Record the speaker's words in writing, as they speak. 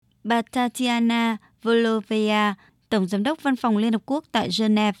Bà Tatiana Volovaya, Tổng Giám đốc Văn phòng Liên Hợp Quốc tại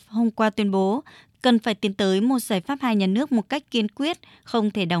Geneva hôm qua tuyên bố cần phải tiến tới một giải pháp hai nhà nước một cách kiên quyết,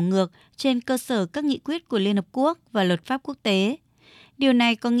 không thể đảo ngược trên cơ sở các nghị quyết của Liên Hợp Quốc và luật pháp quốc tế. Điều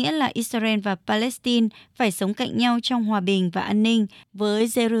này có nghĩa là Israel và Palestine phải sống cạnh nhau trong hòa bình và an ninh, với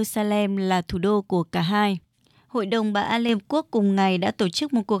Jerusalem là thủ đô của cả hai. Hội đồng Bảo an Liên Hợp Quốc cùng ngày đã tổ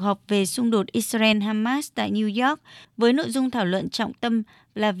chức một cuộc họp về xung đột Israel Hamas tại New York với nội dung thảo luận trọng tâm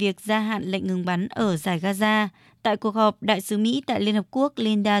là việc gia hạn lệnh ngừng bắn ở giải Gaza. Tại cuộc họp, Đại sứ Mỹ tại Liên Hợp Quốc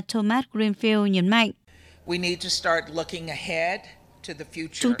Linda Thomas-Greenfield nhấn mạnh,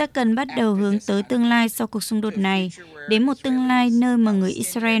 chúng ta cần bắt đầu hướng tới tương lai sau cuộc xung đột này, đến một tương lai nơi mà người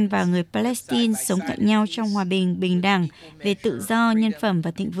Israel và người Palestine sống cạnh nhau trong hòa bình, bình đẳng, về tự do, nhân phẩm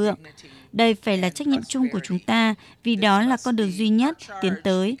và thịnh vượng. Đây phải là trách nhiệm chung của chúng ta, vì đó là con đường duy nhất tiến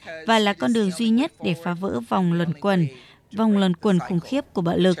tới và là con đường duy nhất để phá vỡ vòng luẩn quẩn khủng khiếp của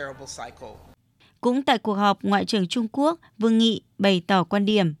bạo lực. Cũng tại cuộc họp, Ngoại trưởng Trung Quốc Vương Nghị bày tỏ quan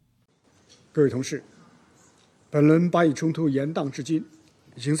điểm.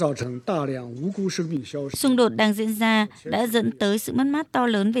 Xung đột đang diễn ra đã dẫn tới sự mất mát to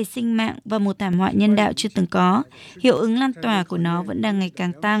lớn về sinh mạng và một thảm họa nhân đạo chưa từng có. Hiệu ứng lan tỏa của nó vẫn đang ngày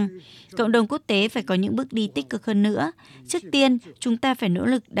càng tăng. Cộng đồng quốc tế phải có những bước đi tích cực hơn nữa. Trước tiên, chúng ta phải nỗ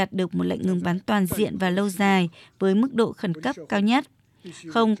lực đạt được một lệnh ngừng bắn toàn diện và lâu dài với mức độ khẩn cấp cao nhất.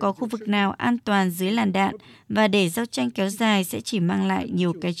 Không có khu vực nào an toàn dưới làn đạn và để giao tranh kéo dài sẽ chỉ mang lại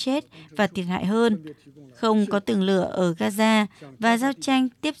nhiều cái chết và thiệt hại hơn. Không có tường lửa ở Gaza và giao tranh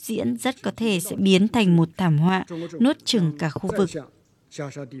tiếp diễn rất có thể sẽ biến thành một thảm họa, nuốt chửng cả khu vực.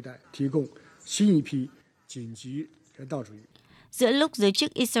 Giữa lúc giới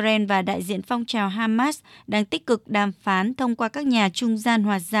chức Israel và đại diện phong trào Hamas đang tích cực đàm phán thông qua các nhà trung gian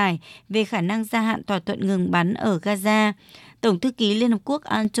hòa giải về khả năng gia hạn thỏa thuận ngừng bắn ở Gaza, Tổng thư ký Liên Hợp Quốc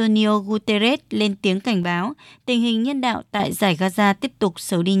Antonio Guterres lên tiếng cảnh báo tình hình nhân đạo tại giải Gaza tiếp tục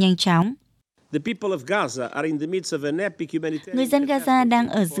xấu đi nhanh chóng. Người dân Gaza đang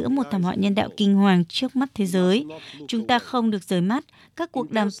ở giữa một thảm họa nhân đạo kinh hoàng trước mắt thế giới. Chúng ta không được rời mắt. Các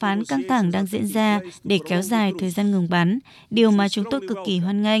cuộc đàm phán căng thẳng đang diễn ra để kéo dài thời gian ngừng bắn, điều mà chúng tôi cực kỳ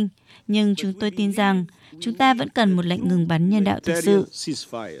hoan nghênh. Nhưng chúng tôi tin rằng chúng ta vẫn cần một lệnh ngừng bắn nhân đạo thực sự.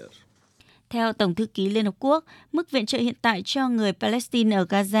 Theo Tổng thư ký Liên Hợp Quốc, mức viện trợ hiện tại cho người Palestine ở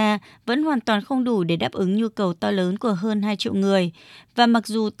Gaza vẫn hoàn toàn không đủ để đáp ứng nhu cầu to lớn của hơn 2 triệu người. Và mặc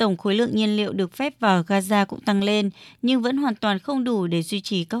dù tổng khối lượng nhiên liệu được phép vào Gaza cũng tăng lên, nhưng vẫn hoàn toàn không đủ để duy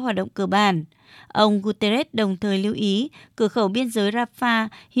trì các hoạt động cơ bản. Ông Guterres đồng thời lưu ý cửa khẩu biên giới Rafah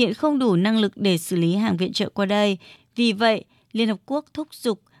hiện không đủ năng lực để xử lý hàng viện trợ qua đây. Vì vậy, Liên Hợp Quốc thúc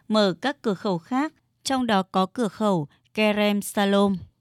giục mở các cửa khẩu khác, trong đó có cửa khẩu Kerem Salom.